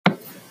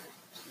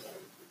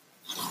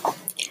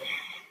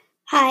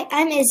Hi,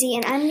 I'm Izzy,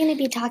 and I'm going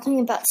to be talking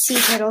about sea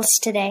turtles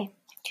today.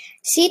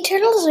 Sea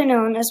turtles are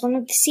known as one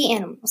of the sea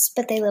animals,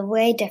 but they live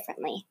way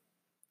differently.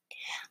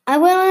 I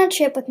went on a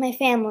trip with my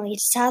family to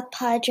South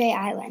Padre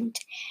Island,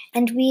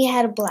 and we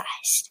had a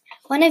blast.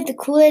 One of the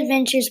cool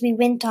adventures we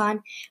went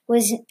on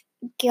was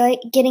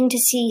getting to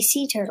see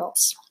sea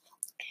turtles.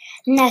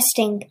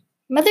 Nesting.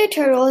 Mother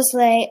turtles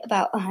lay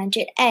about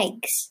 100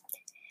 eggs,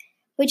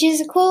 which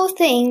is a cool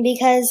thing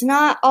because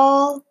not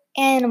all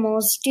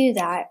animals do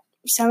that.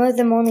 Some of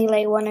them only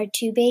lay 1 or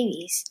 2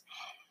 babies.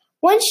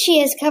 Once she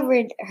has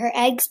covered her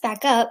eggs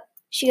back up,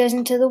 she goes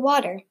into the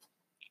water.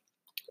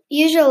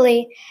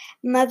 Usually,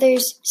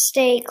 mothers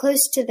stay close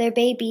to their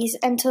babies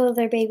until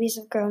their babies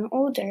have grown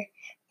older,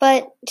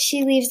 but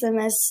she leaves them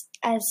as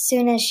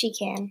soon as she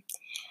can.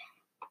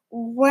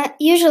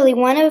 Usually,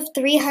 1 of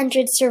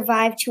 300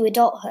 survive to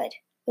adulthood,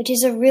 which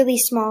is a really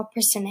small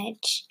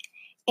percentage.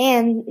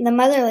 And the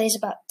mother lays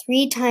about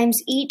 3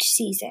 times each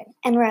season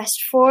and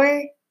rests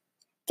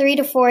 3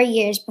 to 4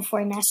 years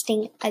before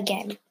nesting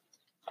again.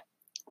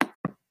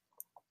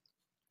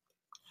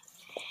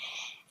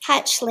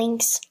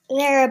 Hatchlings.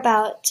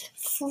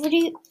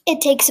 It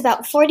takes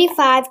about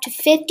 45 to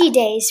 50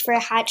 days for a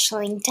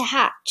hatchling to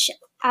hatch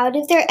out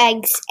of their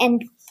eggs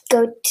and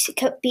go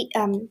to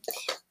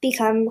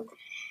become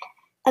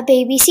a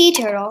baby sea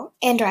turtle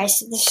and rise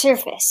to the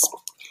surface.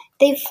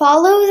 They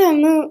follow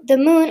the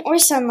moon or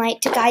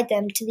sunlight to guide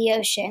them to the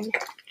ocean.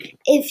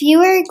 If you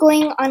are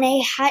going on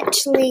a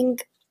hatchling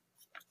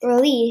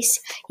release,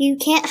 you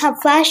can't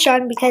have flash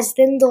on because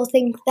then they'll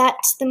think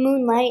that's the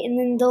moonlight and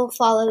then they'll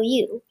follow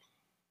you.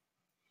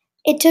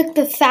 It took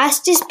the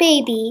fastest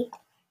baby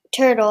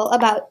turtle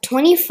about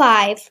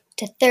 25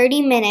 to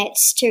 30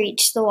 minutes to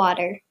reach the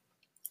water.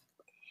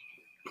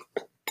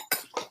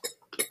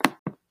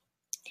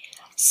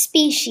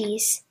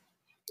 Species.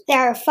 There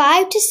are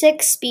 5 to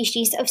 6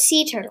 species of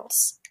sea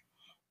turtles.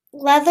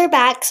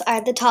 Leatherbacks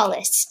are the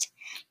tallest.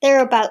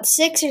 They're about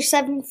 6 or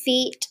 7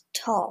 feet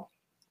tall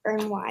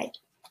and wide.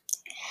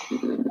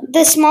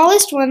 The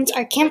smallest ones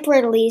are Kemp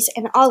Ridleys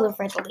and Olive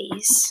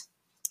Ridleys.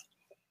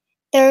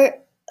 They're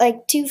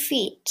like 2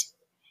 feet.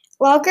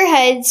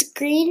 Loggerheads,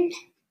 green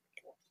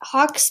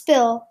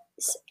hawksbills,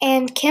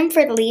 and Kemp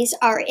Ridleys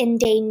are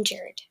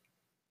endangered.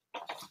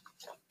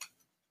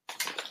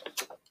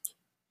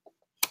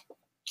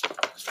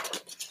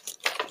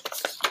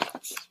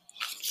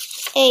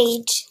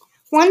 Age.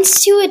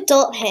 Once to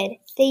adulthood,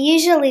 they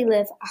usually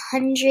live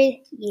 100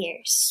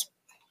 years.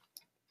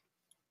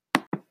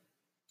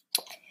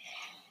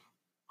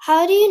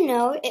 How do you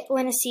know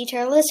when a sea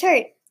turtle is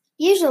hurt?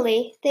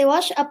 Usually, they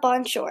wash up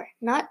on shore,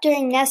 not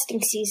during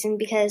nesting season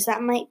because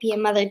that might be a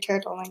mother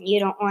turtle and you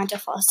don't want a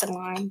false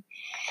alarm.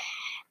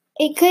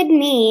 It could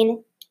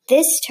mean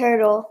this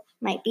turtle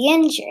might be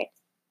injured.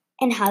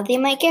 And how they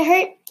might get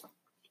hurt?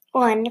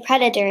 1.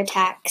 Predator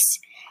attacks.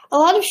 A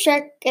lot of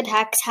shark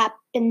attacks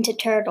happen to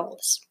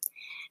turtles.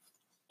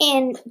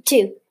 And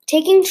 2.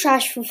 Taking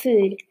trash for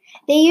food.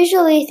 They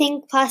usually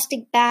think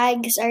plastic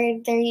bags are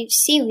their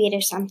seaweed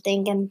or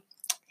something, and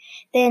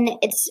then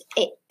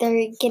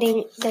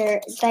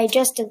their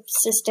digestive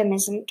system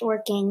isn't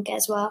working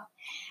as well.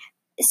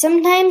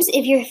 Sometimes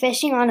if you're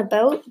fishing on a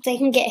boat, they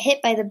can get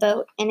hit by the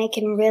boat and it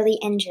can really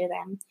injure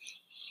them.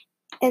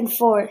 And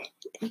 4,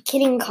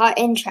 getting caught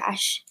in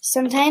trash.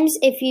 Sometimes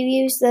if you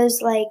use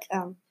those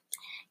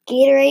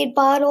Gatorade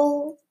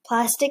bottle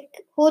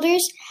plastic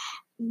holders,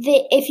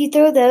 if you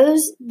throw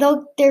those,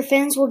 their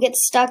fins will get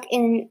stuck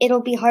and it'll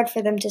be hard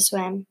for them to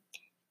swim.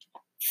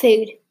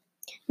 Food.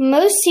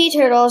 Most sea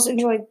turtles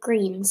enjoy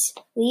greens,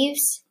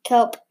 leaves,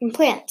 kelp, and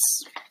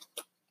plants.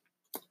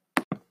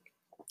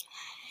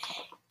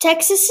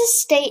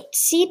 Texas's state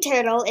sea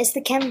turtle is the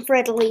Kemp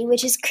Ridley,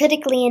 which is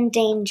critically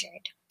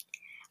endangered.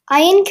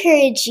 I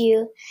encourage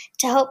you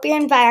to help your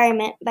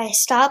environment by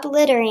stop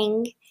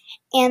littering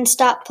and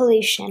stop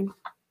pollution.